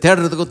சத்தியத்தை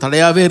தேடுறதுக்கும்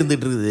தடையாகவே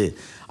இருந்துகிட்டு இருக்குது.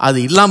 அது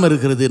இல்லாமல்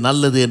இருக்கிறது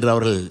நல்லது என்று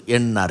அவர்கள்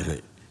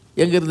எண்ணினார்கள்.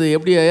 எங்கேருந்து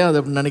எப்படி அதை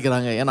அப்படி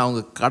நினைக்கிறாங்க? ஏன்னா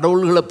அவங்க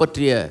கடவுள்களை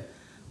பற்றிய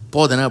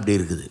போதனை அப்படி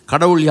இருக்குது.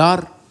 கடவுள்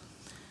யார்?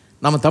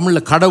 நம்ம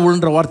தமிழில்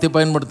கடவுள்ன்ற வார்த்தையை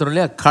பயன்படுத்துகிறோம்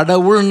இல்லையா.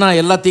 கடவுள்னா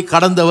எல்லாத்தையும்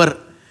கடந்தவர்,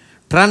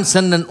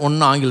 டிரான்செண்டன்ட்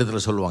ஒன்று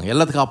ஆங்கிலத்தில் சொல்லுவாங்க.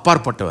 எல்லாத்துக்கும்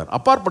அப்பாற்பட்டவர்.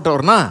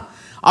 அப்பாற்பட்டவர்னா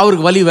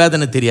அவருக்கு வலி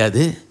வேதனை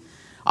தெரியாது,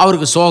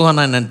 அவருக்கு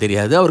சோகம்னா என்னன்னு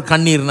தெரியாது, அவர்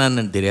கண்ணீர்னா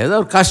என்னன்னு தெரியாது,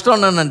 அவர்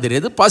கஷ்டம்னா என்னன்னு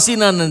தெரியாது,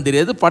 பசினா என்னன்னு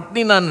தெரியாது,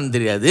 பட்னினா என்னன்னு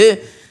தெரியாது.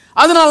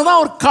 அதனால தான்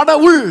அவர்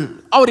கடவுள்.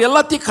 அவர்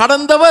எல்லாத்தையும்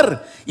கடந்தவர்,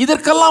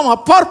 இதற்கெல்லாம்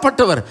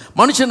அப்பாற்பட்டவர்.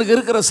 மனுஷனுக்கு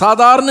இருக்கிற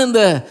சாதாரண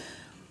இந்த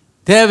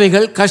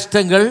தேவைகள்,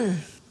 கஷ்டங்கள்,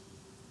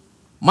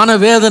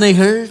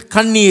 மனவேதனைகள்,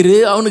 கண்ணீர்,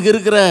 அவனுக்கு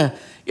இருக்கிற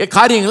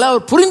காரியங்களை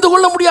அவர் புரிந்து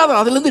கொள்ள முடியாது.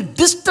 அதுலேருந்து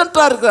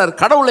டிஸ்டண்ட்டாக இருக்கிறார்.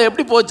 கடவுளை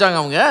எப்படி போச்சாங்க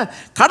அவங்க?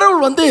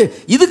 கடவுள்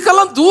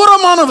இதுக்கெல்லாம்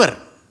தூரமானவர்,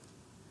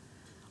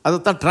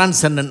 அதைத்தான்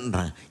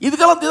டிரான்செண்டன்ட்ன்றாங்க.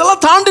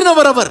 இதெல்லாம்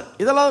தாண்டினவர் அவர்.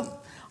 இதெல்லாம்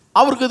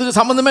அவருக்கு இதுக்கு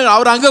சம்மந்தமே.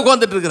 அவர் அங்கே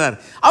உட்காந்துட்டு இருக்கிறார்.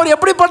 அவர்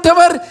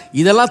எப்படிப்பட்டவர்?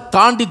 இதெல்லாம்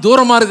தாண்டி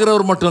தூரமாக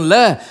இருக்கிறவர் மட்டும்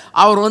இல்லை,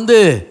 அவர்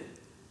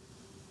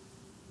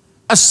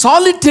a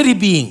solitary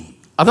being.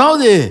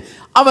 அதாவது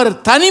அவர்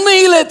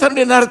தனிமையில்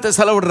தன்னுடைய நேரத்தை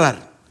செலவிடுறார்.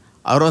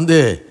 அவர்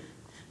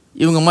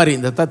இவங்க மாதிரி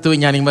இந்த தத்துவ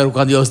ஞானி மாதிரி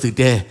உட்காந்து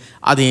யோசித்துக்கிட்டே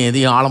அதையும்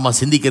எதையும் ஆழமாக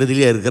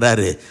சிந்திக்கிறதுலேயே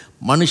இருக்கிறாரு.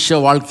 மனுஷ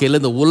வாழ்க்கையில்,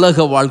 இந்த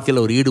உலக வாழ்க்கையில்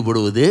அவர்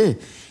ஈடுபடுவது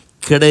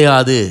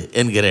கிடையாது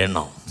என்கிற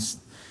எண்ணம்.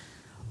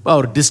 இப்போ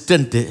அவர்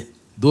டிஸ்டன்ட்டு,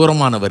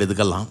 தூரமானவர்.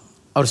 இதுக்கெல்லாம்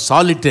அவர்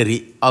சாலிட்டரி,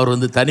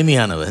 அவர்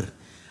தனிமையானவர்.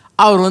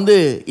 அவர்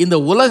இந்த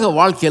உலக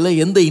வாழ்க்கையில்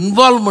எந்த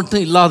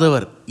இன்வால்வ்மெண்ட்டும்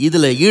இல்லாதவர்,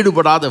 இதில்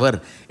ஈடுபடாதவர்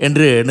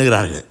என்று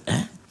எண்ணுகிறார்கள்.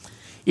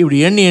 இப்படி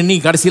எண்ணி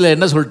கடைசியில்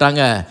என்ன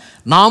சொல்லிட்டாங்க?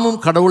 நாமும்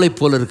கடவுளைப்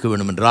போல இருக்க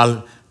வேண்டும் என்றால்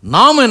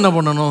நாம் என்ன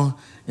பண்ணணும்?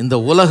 இந்த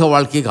உலக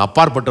வாழ்க்கைக்கு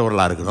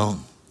அப்பாற்பட்டவர்களாக இருக்கணும்.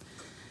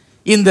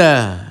 இந்த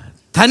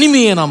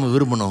தனிமையை நாம்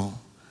விரும்பணும்,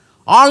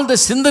 ஆழ்ந்த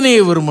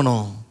சிந்தனையை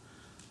விரும்பணும்.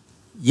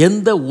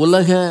 எந்த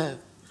உலக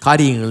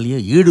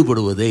காரியங்களையும்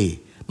ஈடுபடுவதை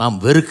நாம்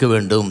வெறுக்க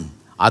வேண்டும்,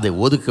 அதை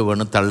ஒதுக்க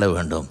வேண்டும், தள்ள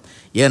வேண்டும்.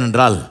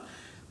 ஏனென்றால்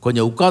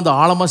கொஞ்சம் உட்கார்ந்து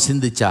ஆழமாக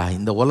சிந்திச்சா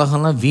இந்த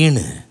உலகம்லாம்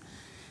வீணு,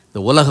 இந்த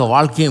உலக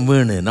வாழ்க்கையும்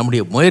வீணு,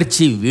 நம்முடைய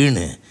முயற்சி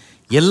வீணு,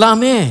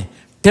 எல்லாமே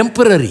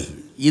டெம்பரரி.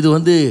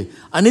 இது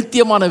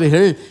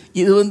அநித்தியமானவைகள்.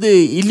 இது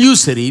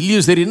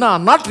இல்யூசரின்னா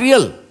நாட்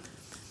ரியல்.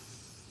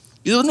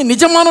 இது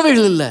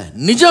நிஜமானவைகள் இல்லை.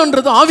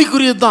 நிஜம்ன்றது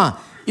ஆவிக்குரியது தான்.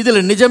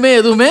 இதில் நிஜமே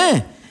எதுவுமே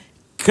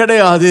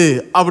கிடையாது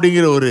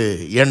அப்படிங்கிற ஒரு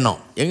எண்ணம்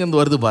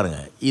எங்கேருந்து வருது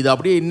பாருங்கள். இது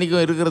அப்படியே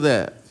இன்றைக்கும் இருக்கிறத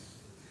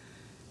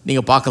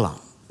நீங்கள் பார்க்கலாம்.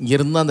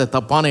 இங்கேருந்து அந்த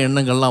தப்பான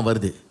எண்ணங்கள்லாம்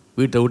வருது.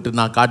 வீட்டை விட்டு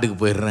நான் காட்டுக்கு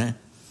போயிடுறேன்,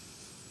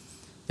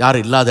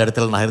 யாரும் இல்லாத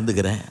இடத்துல நான்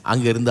இருந்துக்கிறேன்,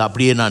 அங்கே இருந்து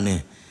அப்படியே நான்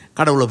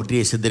கடவுளை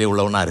பற்றிய சிந்தனை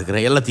உள்ளவனாக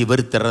இருக்கிறேன், எல்லாத்தையும்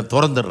வெறுத்துறேன்,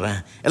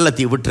 திறந்துடுறேன்,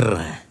 எல்லாத்தையும்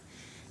விட்டுடுறேன்.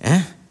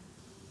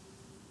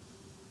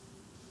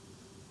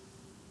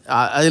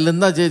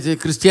 அதுலேருந்து தான்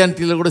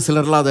கிறிஸ்டியானிட்டியில் கூட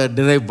சிலர்லாம் அதை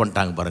டிரைவ்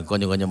பண்ணிட்டாங்க பாருங்கள்.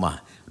 கொஞ்சம் கொஞ்சமாக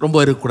ரொம்ப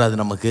இருக்கக்கூடாது,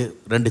 நமக்கு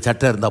 2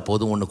 சட்டை இருந்தால்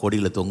போதும், 1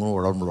 கொடியில் தொங்கணும்,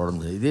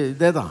 உடம்பு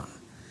இதே தான்.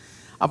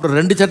 அப்புறம்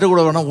 2 சட்டை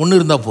கூட வேணாம், 1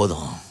 இருந்தால்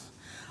போதும்.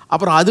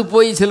 அப்புறம் அது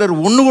போய் சிலர்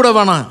 1 கூட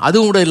வேணாம்,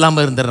 அதுவும் கூட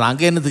இல்லாமல் இருந்துடுறான்.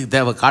 அங்கே என்னத்துக்கு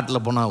தேவை,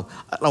 காட்டில் போனால்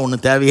அதெல்லாம்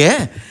ஒன்றும் தேவையே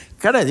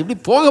கிடையாது. இப்படி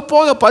போக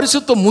போக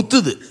பரிசுத்தம்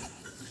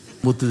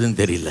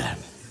முத்துதுன்னு தெரியல.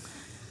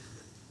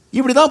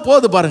 இப்படி தான்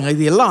போகுது பாருங்கள்.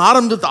 இது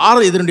எல்லாம்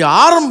இதனுடைய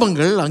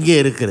ஆரம்பங்கள்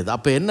அங்கேயே இருக்கிறது.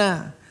 அப்போ என்ன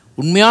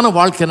உண்மையான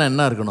வாழ்க்கைனா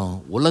என்ன இருக்கணும்?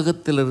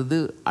 உலகத்திலிருந்து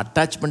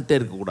அட்டாச்மெண்ட்டே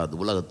இருக்கக்கூடாது.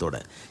 உலகத்தோட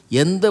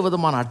எந்த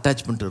விதமான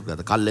அட்டாச்மெண்ட்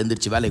இருக்காது. காலையில்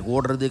எழுந்திரிச்சு வேலைக்கு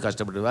ஓடுறது,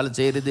 கஷ்டப்பட்டு வேலை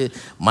செய்கிறது,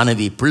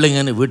 மனைவி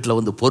பிள்ளைங்கன்னு வீட்டில்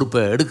வந்து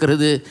பொறுப்பை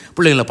எடுக்கிறது,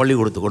 பிள்ளைங்களை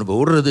பள்ளிக்கூடத்துக்கு கொண்டு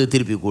போய் விடுறது,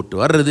 திருப்பி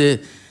கூப்பிட்டு வர்றது,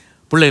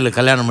 பிள்ளைகளை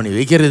கல்யாணம் பண்ணி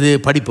வைக்கிறது,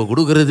 படிப்பை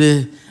கொடுக்கறது.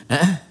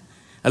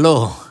 ஹலோ,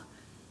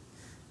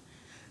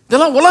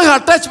 இதெல்லாம் உலக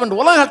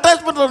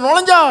அட்டாச்மெண்ட்டில்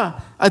நுழைஞ்சா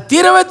அது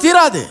தீரவே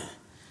தீராது.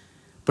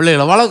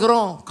 பிள்ளைகளை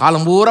வளர்க்குறோம்,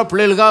 காலம் பூரா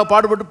பிள்ளைகளுக்காக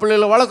பாடுபட்டு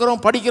பிள்ளைகளை வளர்க்குறோம்,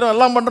 படிக்கிறோம்,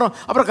 எல்லாம் பண்ணுறோம்,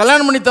 அப்புறம்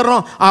கல்யாணம் பண்ணி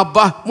தர்றோம்.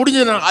 அப்பா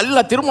முடிஞ்சது,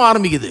 எல்லாம் திரும்ப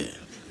ஆரம்பிக்குது,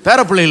 பேர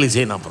பிள்ளைகளுக்கு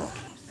செய்யணும். அப்புறம்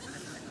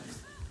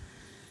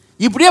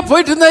இப்படியே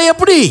போயிட்டு இருந்தா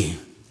எப்படி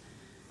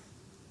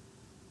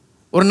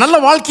ஒரு நல்ல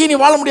வாழ்க்கையை நீ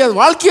வாழ முடியாது,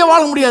 வாழ்க்கையே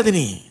வாழ முடியாது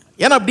நீ.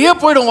 ஏன்னா அப்படியே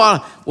போயிடும்,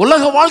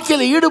 உலக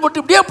வாழ்க்கையில்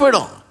ஈடுபட்டு இப்படியே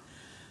போயிடும்.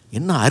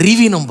 என்ன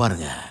அறிவீனம்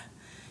பாருங்க,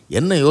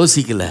 என்ன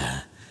யோசிக்கல,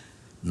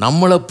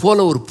 நம்மளை போல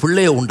ஒரு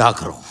பிள்ளையை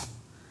உண்டாக்குறோம்.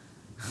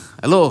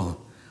 ஹலோ,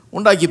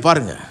 உண்டாக்கி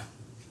பாருங்கள்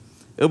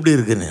எப்படி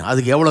இருக்குன்னு.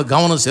 அதுக்கு எவ்வளோ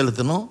கவனம்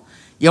செலுத்தணும்,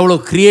 எவ்வளோ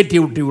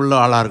க்ரியேட்டிவிட்டி உள்ள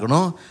ஆளாக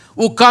இருக்கணும்.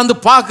 உட்காந்து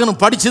பார்க்கணும்,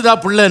 படிச்சுதா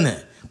பிள்ளைன்னு.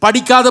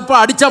 படிக்காதப்ப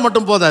அடித்தா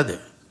மட்டும் போதாது,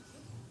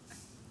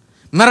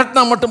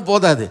 மிரட்டினா மட்டும்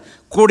போதாது.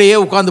 கூடையே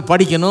உட்காந்து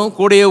படிக்கணும்,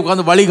 கூடையே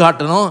உட்காந்து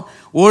வழிகாட்டணும்,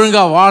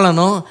 ஒழுங்காக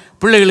வாழணும்,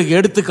 பிள்ளைகளுக்கு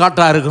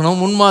எடுத்துக்காட்டாக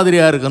இருக்கணும்,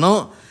 முன்மாதிரியாக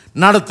இருக்கணும்,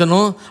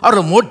 நடத்தணும்,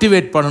 அவரை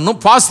மோட்டிவேட் பண்ணணும்,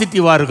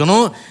 பாசிட்டிவாக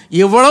இருக்கணும்.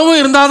 இவ்வளவும்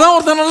இருந்தால் தான்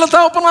ஒருத்தர் நல்ல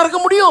தகப்பனாக இருக்க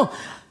முடியும்,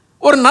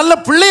 ஒரு நல்ல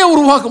பிள்ளையை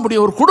உருவாக்க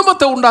முடியும், ஒரு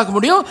குடும்பத்தை உண்டாக்க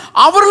முடியும்,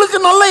 அவர்களுக்கு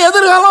நல்ல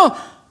எதிர்காலம்.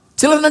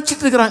 சிலர்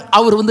நினச்சிட்டு இருக்கிறாங்க,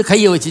 அவர் வந்து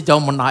கையை வச்சு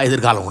ஜெபம் பண்ணா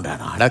எதிர்காலம்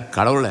உண்டானா. அட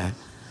கடவுளை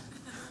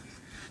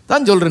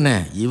தான் சொல்கிறேனே,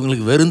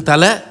 இவங்களுக்கு வெறும்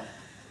தலை,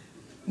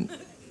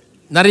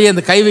 நிறைய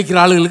இந்த கை வைக்கிற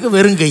ஆளுகளுக்கு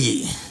வெறும் கை.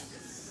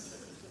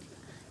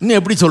 இன்னும்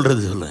எப்படி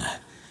சொல்கிறது சொல்லுங்க?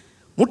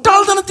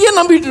 முட்டாள்தனத்தையே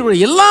நம்பிட்டு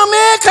இருக்க,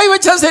 எல்லாமே கை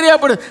வச்சா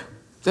சரியாப்படு.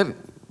 சரி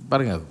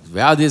பாருங்கள்,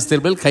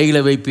 வியாதிஸ்தர்கள்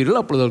கையில் வைப்பீர்கள்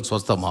அப்பொழுது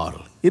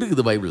சொஸ்தமாவார்கள்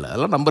இருக்குது பைபிளில்,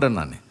 அதெல்லாம் நம்புகிறேன்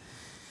நான்.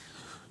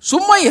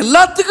 சும்மா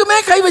எல்லாத்துக்குமே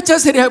கை வச்சா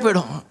சரியாக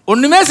போயிடும்.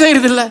 ஒன்றுமே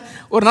செய்கிறதில்ல,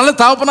 ஒரு நல்ல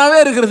தகப்பனாகவே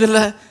இருக்கிறதில்ல,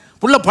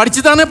 புள்ள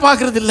படித்து தானே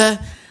பார்க்குறதில்ல,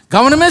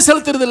 கவனமே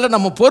செலுத்துறதில்ல,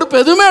 நம்ம பொறுப்பு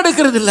எதுவுமே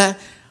எடுக்கிறதில்ல,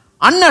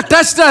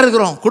 அன்அட்டாச்சாக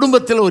இருக்கிறோம்,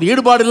 குடும்பத்தில் ஒரு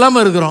ஈடுபாடு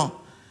இல்லாமல் இருக்கிறோம்,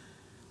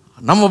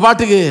 நம்ம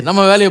பாட்டுக்கு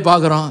நம்ம வேலையை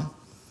பார்க்குறோம்.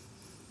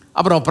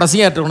 அப்புறம்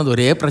பிரசங்காற்றவனது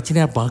ஒரே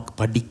பிரச்சனையாக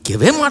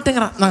படிக்கவே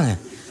மாட்டேங்கிறான். நாங்கள்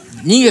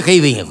நீங்கள் கை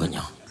வைங்க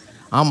கொஞ்சம்.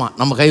 ஆமாம்,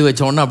 நம்ம கை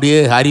வச்ச உடனே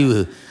அப்படியே அறிவு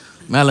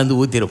மேலேருந்து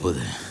ஊற்றிட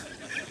போகுது.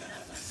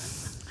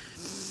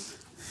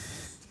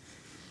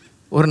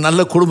 ஒரு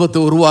நல்ல குடும்பத்தை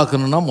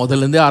உருவாக்கணும்னா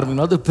முதல்லேருந்தே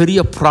ஆரம்பிக்கணும். அது பெரிய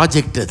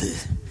ப்ராஜெக்ட் அது.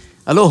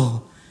 ஹலோ,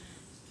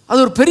 அது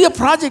ஒரு பெரிய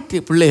ப்ராஜெக்ட்.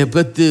 பிள்ளையை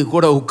பெற்று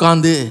கூட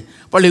உட்காந்து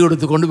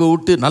பள்ளிக்கூடத்துக்கு கொண்டு போய்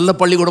விட்டு, நல்ல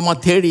பள்ளிக்கூடமாக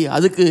தேடி,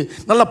 அதுக்கு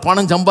நல்ல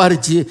பணம்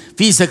சம்பாரித்து,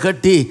 ஃபீஸை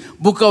கட்டி,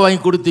 புக்கை வாங்கி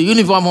கொடுத்து,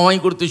 யூனிஃபார்மை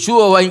வாங்கி கொடுத்து,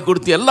 ஷூவை வாங்கி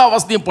கொடுத்து, எல்லா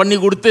வசதியும் பண்ணி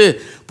கொடுத்து,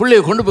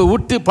 பிள்ளையை கொண்டு போய்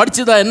விட்டு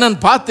படிச்சுதா என்னன்னு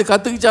பார்த்து,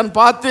 கற்றுக்கிச்சான்னு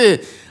பார்த்து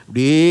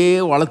அப்படியே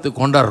வளர்த்து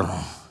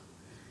கொண்டாடுறோம்.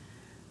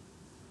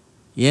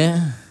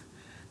 ஏன்?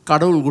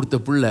 கடவுள் கொடுத்த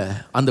பிள்ளை,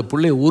 அந்த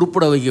பிள்ளையை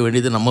உருப்பட வைக்க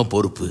வேண்டியது நம்ம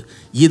பொறுப்பு.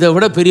 இதை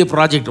விட பெரிய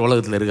ப்ராஜெக்ட்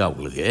உலகத்தில் இருக்கா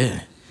உங்களுக்கு?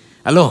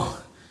 ஹலோ,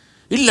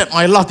 இல்லை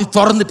நான் எல்லாத்தையும்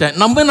திறந்துட்டேன்.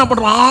 நம்ம என்ன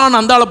பண்ணுறோம்,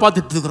 அந்த ஆளை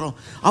பார்த்துட்டு இருக்கிறோம்.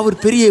 அவர்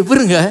பெரிய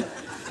இவருங்க,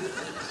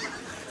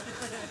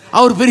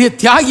 அவர் பெரிய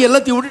தியாகி,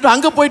 எல்லாத்தையும் விட்டுட்டு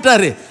அங்கே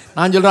போயிட்டாரு.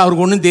 நான் சொல்கிறேன்,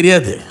 அவருக்கு ஒன்றும்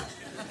தெரியாது,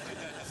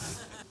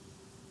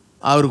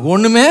 அவருக்கு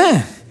ஒன்றுமே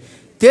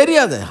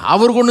தெரியாது,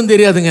 அவருக்கு ஒன்றும்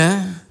தெரியாதுங்க.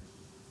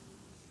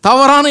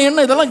 தவறான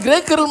எண்ணம் இதெல்லாம்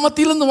கிரேக்கர்கள்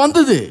மத்தியிலேருந்து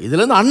வந்தது.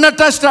 இதுலேருந்து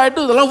அன்அட்டாச்ட்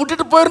ஆகிட்டு இதெல்லாம்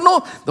விட்டுட்டு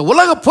போயிடணும். இந்த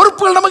உலக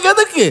பொறுப்புகள் நமக்கு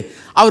எதுக்கு?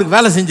 அவருக்கு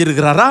வேலை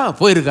செஞ்சுருக்கிறாரா,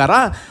 போயிருக்காரா,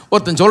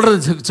 ஒருத்தன்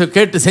சொல்கிறது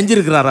கேட்டு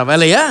செஞ்சுருக்கிறாரா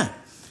வேலையை,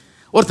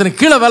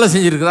 ஒருத்தனுக்கு கீழே வேலை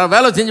செஞ்சுருக்கிறாரா,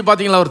 வேலை செஞ்சு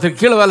பார்த்தீங்களா,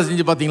 ஒருத்தருக்கு கீழே வேலை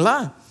செஞ்சு பார்த்தீங்களா?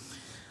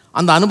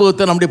 அந்த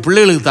அனுபவத்தை நம்முடைய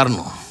பிள்ளைகளுக்கு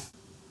தரணும்.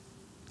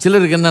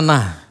 சிலருக்கு என்னென்னா,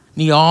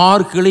 நீ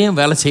யாருக்குள்ளேயும்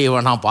வேலை செய்ய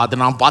வேணாம்,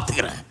 நான்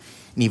பார்த்துக்கிறேன்,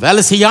 நீ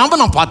வேலை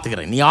செய்யாமல் நான்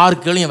பார்த்துக்கிறேன், நீ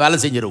யாருக்குள்ளேயும் வேலை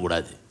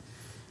செஞ்சிடக்கூடாது.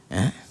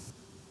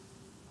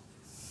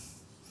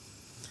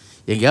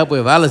 எங்கேயா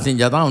போய் வேலை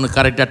செஞ்சால் தான் அவனுக்கு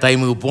கரெக்டாக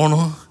டைமுக்கு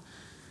போகணும்,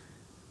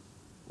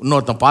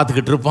 இன்னொருத்தன்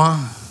பார்த்துக்கிட்டு இருப்பான்,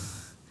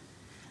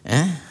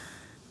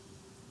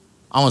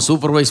 அவன்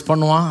சூப்பர்வைஸ்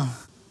பண்ணுவான்.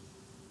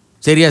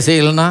 சரியாக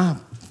செய்யலைன்னா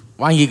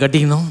வாங்கி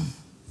கட்டிக்கணும்,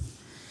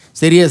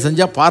 சரியாக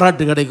செஞ்சால்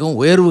பாராட்டு கிடைக்கும்,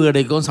 உயர்வு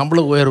கிடைக்கும்,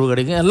 சம்பள உயர்வு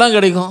கிடைக்கும், எல்லாம்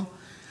கிடைக்கும்.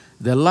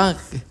 இதெல்லாம்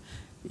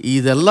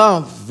இதெல்லாம்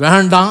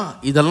வேண்டாம்,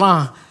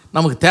 இதெல்லாம்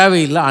நமக்கு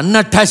தேவையில்லை,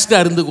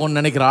 அன்அட்டாச்சாக இருந்துக்கோன்னு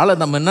நினைக்கிற ஆளை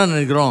நம்ம என்ன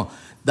நினைக்கிறோம்,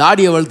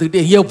 தாடியை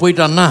வளர்த்துக்கிட்டு எங்கேயோ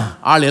போயிட்டான்னா,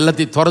 ஆள்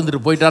எல்லாத்தையும்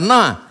திறந்துட்டு போயிட்டான்னா,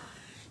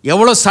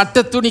 எவ்வளோ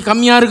சட்ட துணி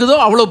கம்மியாக இருக்குதோ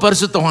அவ்வளோ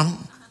பரிசுத்தவான்,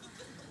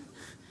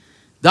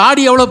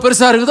 தாடி எவ்வளோ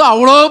பெருசாக இருக்குதோ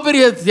அவ்வளோ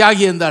பெரிய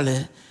தியாகி இருந்தாள்,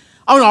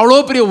 அவன்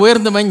அவ்வளோ பெரிய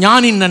உயர்ந்தவன்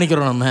ஞானின்னு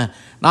நினைக்கிறோம் நம்ம.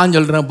 நான்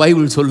சொல்கிறேன்,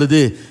 பைபிள்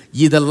சொல்லுது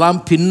இதெல்லாம்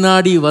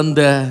பின்னாடி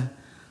வந்த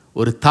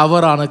ஒரு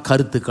தவறான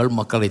கருத்துக்கள்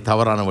மக்களை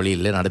தவறான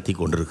வழியில் நடத்தி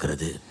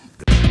கொண்டிருக்கிறது.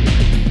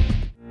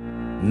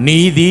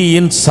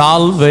 நீதியின்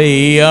சால்வை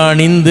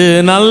அணிந்து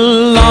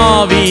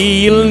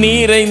நல்லாவியில்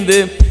நிறைந்து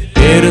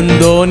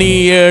பெருந்தோனி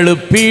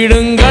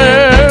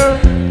எழுப்பிடுங்கள்,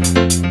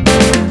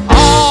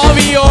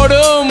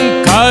 ஆவியோடும்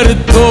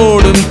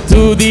கருத்தோடும்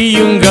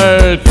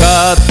துதியுங்கள்,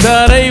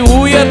 கர்த்தரை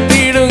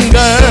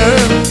உயர்த்திடுங்கள்.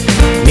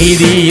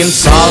 நீதியின்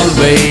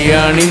சால்வை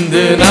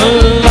அணிந்து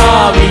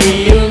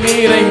நல்லாவியில்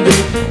நிறைந்து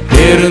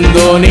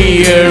பெருந்தோனி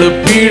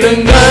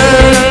எழுப்பிடுங்கள்,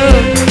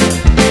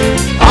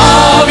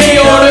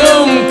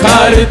 ஆவியோடும்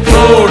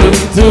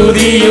கருத்தோடும்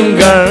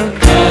துதியுங்கள்,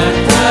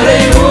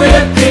 கர்த்தரை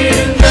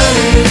உயர்த்திடுங்கள்.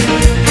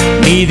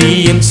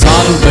 நீதியின்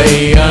சால்வை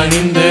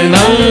அணிந்து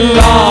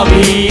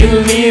நல்லாவியில்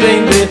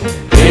நிறைந்து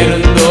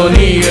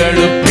பெருந்தோனி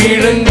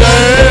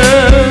எழுப்பிடுங்கள்,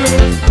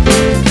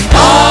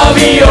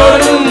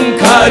 ஆவியோடும்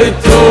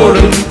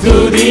கருத்தோடும்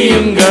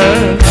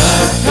துதியுங்கள்,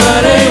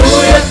 கர்த்தரை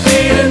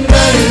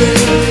உயர்த்திடுங்கள்.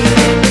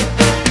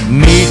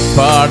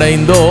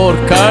 மீட்படைந்தோர்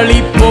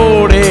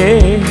களிப்போடே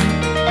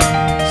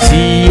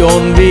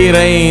சீயோன்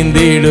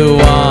விரைந்திடுவார்,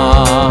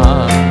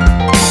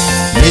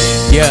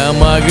 நித்திய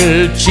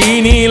மகிழ்ச்சி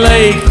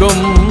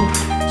நிலைக்கும்,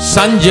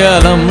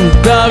 சஞ்சலம்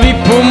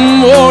தவிப்பும்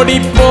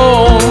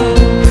ஓடிப்போம்.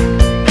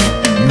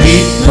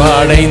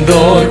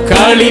 மீட்படைந்தோர்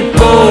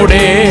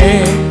களிப்போடே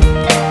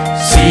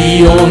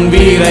சீயோன்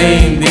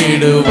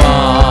விரைந்திடுவார்,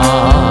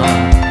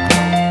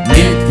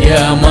 நித்திய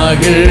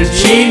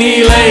மகிழ்ச்சி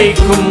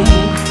நிலைக்கும்,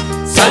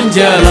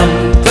 சஞ்சலம்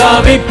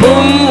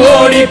தவிப்பும்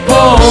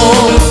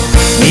ஓடிப்போம்.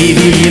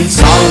 நீதியின்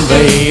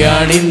சால்வை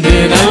அணிந்து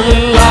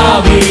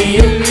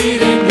நல்லாவியில்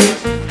நிறைந்து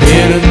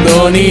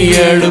பெருந்தோனி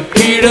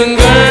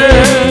எழுப்பிடுங்கள்,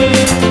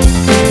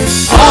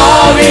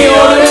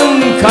 ஆவியோடும்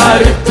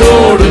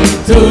கருத்தோடும்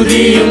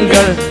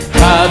துதியுங்கள்,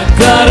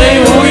 கர்த்தரை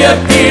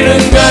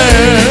உயர்த்திடுங்கள்.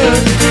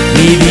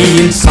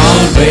 நீதியின்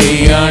சால்வை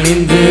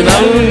அணிந்து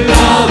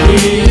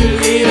நல்லாவியில்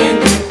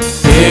நிறைந்து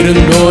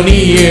பெருந்தோனி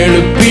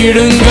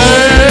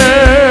எழுப்பிடுங்கள்,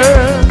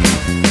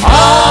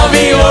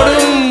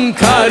 ஆவியோடும்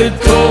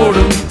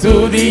கருத்தோடும்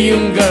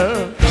துதியுங்கள்.